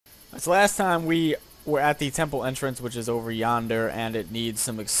So last time we were at the temple entrance, which is over yonder, and it needs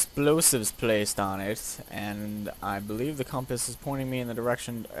some explosives placed on it. And I believe the compass is pointing me in the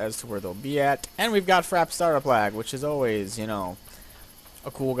direction as to where they'll be at. And we've got Frap Startup Lag, which is always, you know,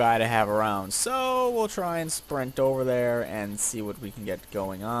 a cool guy to have around. So we'll try and sprint over there and see what we can get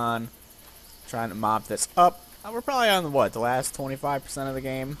going on. Trying to mop this up. We're probably on what, the last 25% of the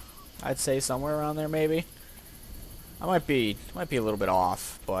game? I'd say somewhere around there, maybe. I might be a little bit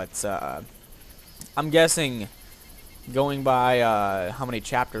off, but I'm guessing, going by how many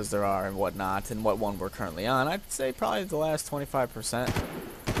chapters there are and whatnot, and what one we're currently on, I'd say probably the last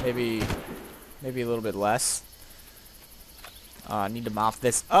 25%, maybe a little bit less. I need to mop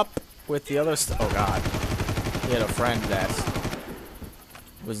this up with the other stuff. Oh God, he had a friend that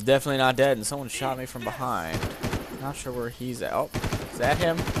was definitely not dead, and someone shot me from behind. Not sure where he's at. Oh, is that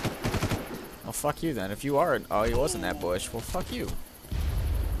him? Oh, fuck you then. If you are, oh, he wasn't that bush. Well, fuck you.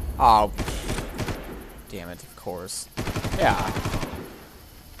 Oh, damn it. Of course. Yeah.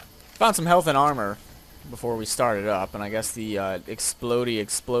 Found some health and armor before we started up, and I guess the explodey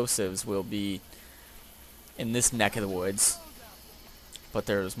explosives will be in this neck of the woods. But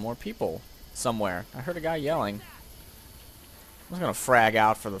there's more people somewhere. I heard a guy yelling. I'm just gonna frag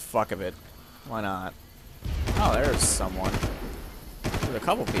out for the fuck of it. Why not? Oh, there's someone. There's a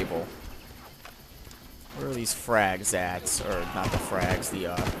couple people. Where are these frags at? Or not the frags, the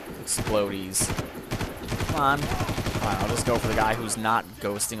explodies. Come on. Fine, I'll just go for the guy who's not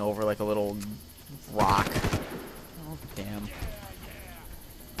ghosting over like a little rock. Oh, damn.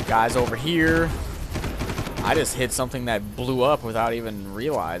 Guys over here. I just hit something that blew up without even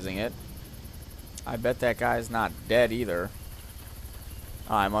realizing it. I bet that guy's not dead either.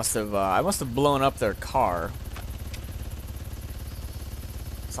 Oh, I must have blown up their car.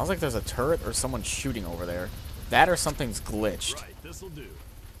 Sounds like there's a turret or someone shooting over there. That or something's glitched. Right, this'll do.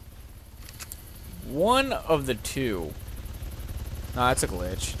 One of the two. No, that's a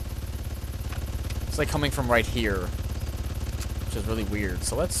glitch. It's like coming from right here, which is really weird.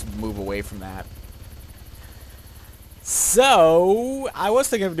 So let's move away from that. So, I was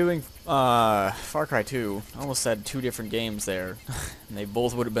thinking of doing Far Cry 2. I almost said two different games there. And they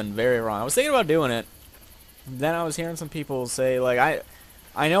both would have been very wrong. I was thinking about doing it. Then I was hearing some people say, like,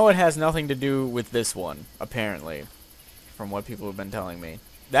 I know it has nothing to do with this one, apparently, from what people have been telling me.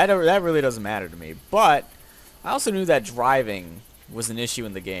 That really doesn't matter to me. But I also knew that driving was an issue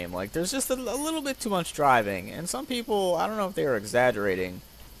in the game. Like, there's just a little bit too much driving. And some people, I don't know if they were exaggerating,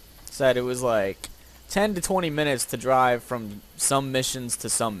 said it was like 10 to 20 minutes to drive from some missions to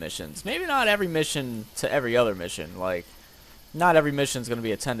some missions. Maybe not every mission to every other mission. Like, not every mission is going to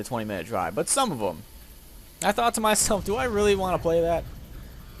be a 10 to 20 minute drive, but some of them. I thought to myself, do I really want to play that?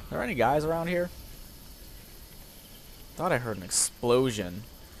 Are there any guys around here? Thought I heard an explosion.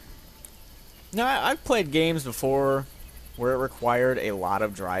 Now, I've played games before where it required a lot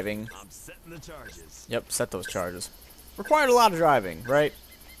of driving. I'm setting the charges. Yep, set those charges. Required a lot of driving, right?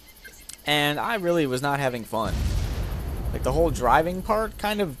 And I really was not having fun. Like, the whole driving part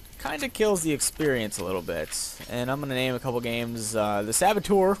kind of kills the experience a little bit. And I'm gonna name a couple games. The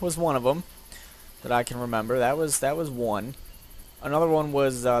Saboteur was one of them that I can remember. That was one. Another one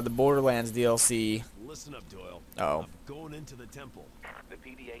was the Borderlands DLC. Listen up, Doyle. Oh. I'm going into the temple. The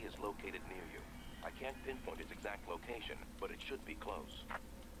PDA is located near you. I can't pinpoint its exact location, but it should be close.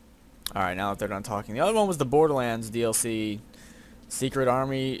 Alright, now that they're done talking. The other one was the Borderlands DLC. Secret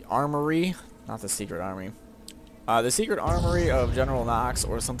Armory. Not the Secret Army. The Secret Armory of General Knox,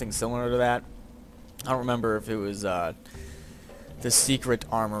 or something similar to that. I don't remember if it was the Secret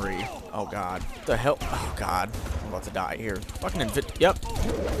Armory. Oh God. What the hell? Oh God. I'm about to die here. Fucking yep.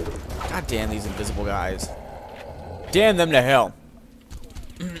 God damn these invisible guys. Damn them to hell.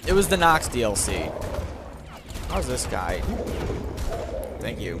 It was the Knox DLC. How's this guy?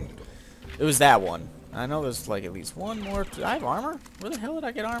 Thank you. It was that one. I know there's like at least one more. Do I have armor? Where the hell did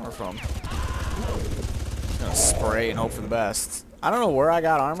I get armor from? Just gonna spray and hope for the best. I don't know where I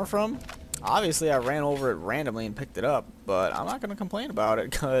got armor from. Obviously, I ran over it randomly and picked it up, but I'm not gonna complain about it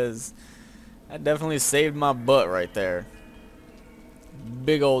because that definitely saved my butt right there.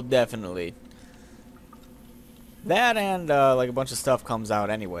 Big old definitely. That and like a bunch of stuff comes out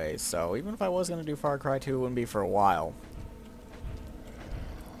anyway, so even if I was gonna do Far Cry 2, it wouldn't be for a while.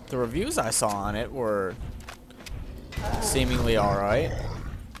 The reviews I saw on it were seemingly alright.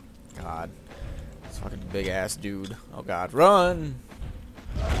 God. This fucking big ass dude. Oh God. Run!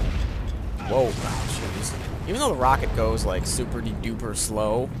 Whoa. Jeez. Even though the rocket goes like super duper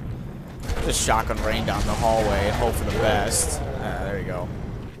slow, just shotgun rain down the hallway and hope for the best. There you go.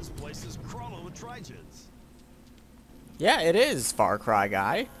 This place is crawling with trigens. Yeah, it is, Far Cry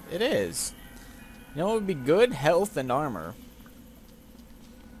guy. It is. You know what would be good? Health and armor.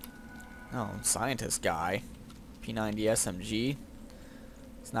 Oh, scientist guy. P90 SMG.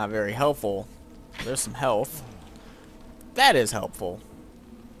 It's not very helpful. There's some health. That is helpful.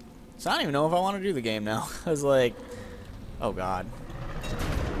 So I don't even know if I want to do the game now. I was like, oh god.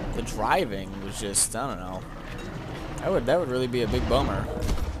 The driving was just, I don't know. That would really be a big bummer.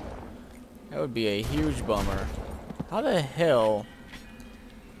 That would be a huge bummer. How the hell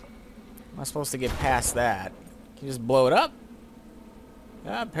am I supposed to get past that? Can you just blow it up?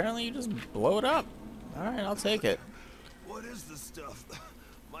 Yeah, apparently you just blow it up. Alright, I'll take it. What is this stuff?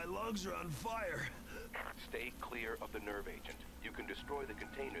 My lungs are on fire. Stay clear of the nerve agent. You can destroy the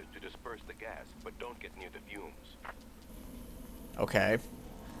containers to disperse the gas, but don't get near the fumes. Okay.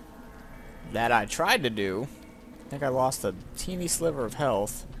 That I tried to do. I think I lost a teeny sliver of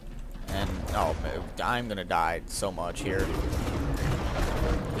health. And, oh, I'm gonna die so much here.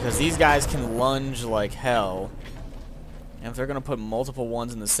 Because these guys can lunge like hell. And if they're gonna put multiple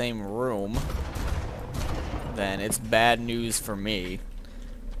ones in the same room, then it's bad news for me.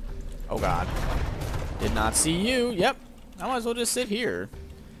 Oh god. Did not see you. Yep. I might as well just sit here.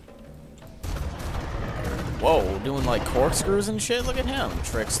 Whoa, doing like corkscrews and shit? Look at him,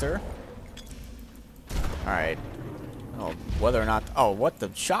 trickster. Alright. Oh, whether or not... Oh, what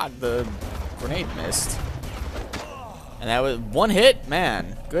the shot? The grenade missed. And that was one hit?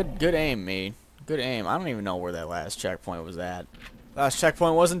 Man, good aim, me. Good aim. I don't even know where that last checkpoint was at. Last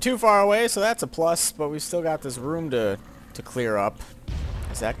checkpoint wasn't too far away, so that's a plus, but we've still got this room to clear up.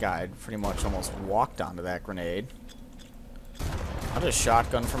 Because that guy pretty much almost walked onto that grenade. I'll just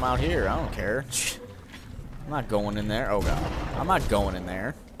shotgun from out here. I don't care. I'm not going in there. Oh, God. I'm not going in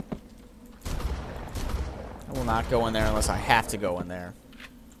there. I will not go in there unless I have to go in there.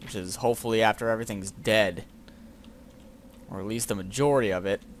 Which is hopefully after everything's dead. Or at least the majority of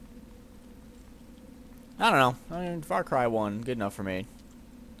it. I don't know. I mean, Far Cry 1, good enough for me.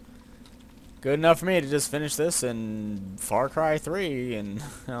 Good enough for me to just finish this and Far Cry 3 and, you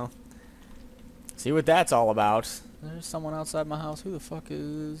know, see what that's all about. There's someone outside my house. Who the fuck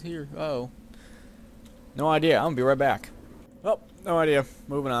is here? Oh. No idea. I'm gonna be right back. Oh, no idea.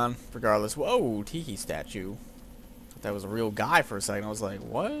 Moving on. Regardless. Whoa, Tiki statue. Thought that was a real guy for a second. I was like,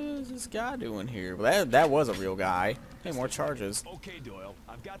 what is this guy doing here? But that was a real guy. Hey, more charges. Okay, Doyle.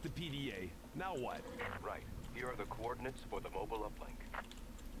 I've got the PDA. Now what? Right. Here are the coordinates for the mobile uplink.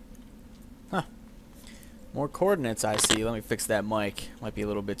 Huh. More coordinates I see. Let me fix that mic. Might be a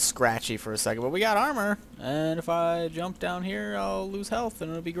little bit scratchy for a second, but we got armor. And if I jump down here, I'll lose health, and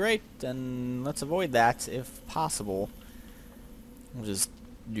it'll be great. And let's avoid that if possible. We'll just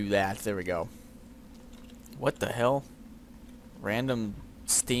do that. There we go. What the hell? Random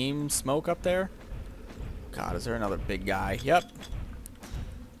steam smoke up there? God, is there another big guy? Yep.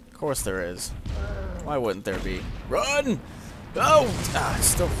 Of course there is. Why wouldn't there be? Run! Oh! Ah, it's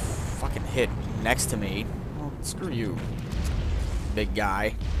still fucking hit next to me. Well, screw you, big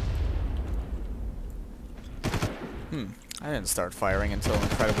guy. I didn't start firing until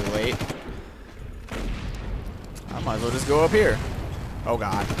incredibly late. I might as well just go up here. Oh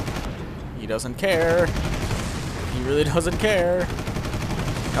god. He doesn't care. He really doesn't care.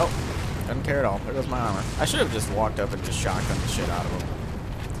 Nope. Doesn't care at all. There goes my armor. I should have just walked up and just shotgunned the shit out of him.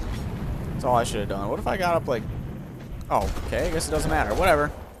 That's all I should have done. What if I got up like... Oh, okay. I guess it doesn't matter.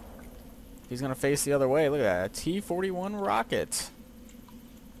 Whatever. He's gonna face the other way. Look at that. A T-41 rocket.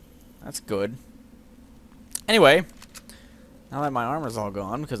 That's good. Anyway. Now that my armor's all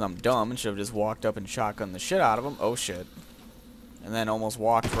gone, because I'm dumb and should have just walked up and shotgunned the shit out of him. Oh, shit. And then almost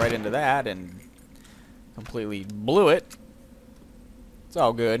walked right into that and completely blew it. It's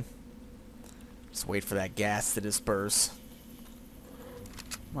all good. Just wait for that gas to disperse.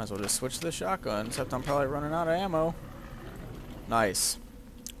 Might as well just switch to the shotgun, except I'm probably running out of ammo. Nice.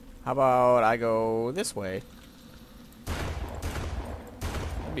 How about I go this way?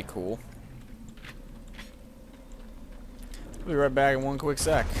 That'd be cool. I'll be right back in one quick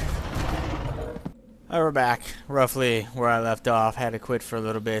sec. Alright, we're back. Roughly where I left off. Had to quit for a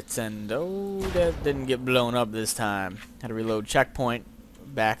little bit, and oh, that didn't get blown up this time. Had to reload checkpoint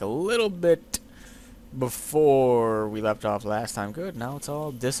back a little bit before we left off last time. Good, now it's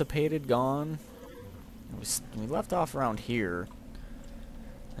all dissipated, gone. We left off around here.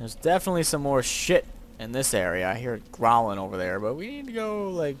 There's definitely some more shit in this area. I hear it growling over there, but we need to go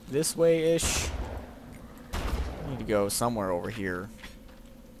like this way-ish. We need to go somewhere over here.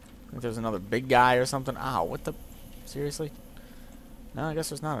 I think there's another big guy or something. Ow, what the... Seriously? No, I guess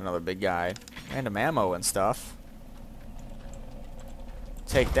there's not another big guy. Random ammo and stuff.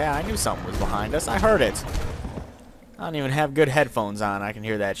 Take that. I knew something was behind us. I heard it. I don't even have good headphones on. I can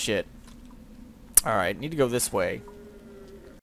hear that shit. Alright, need to go this way.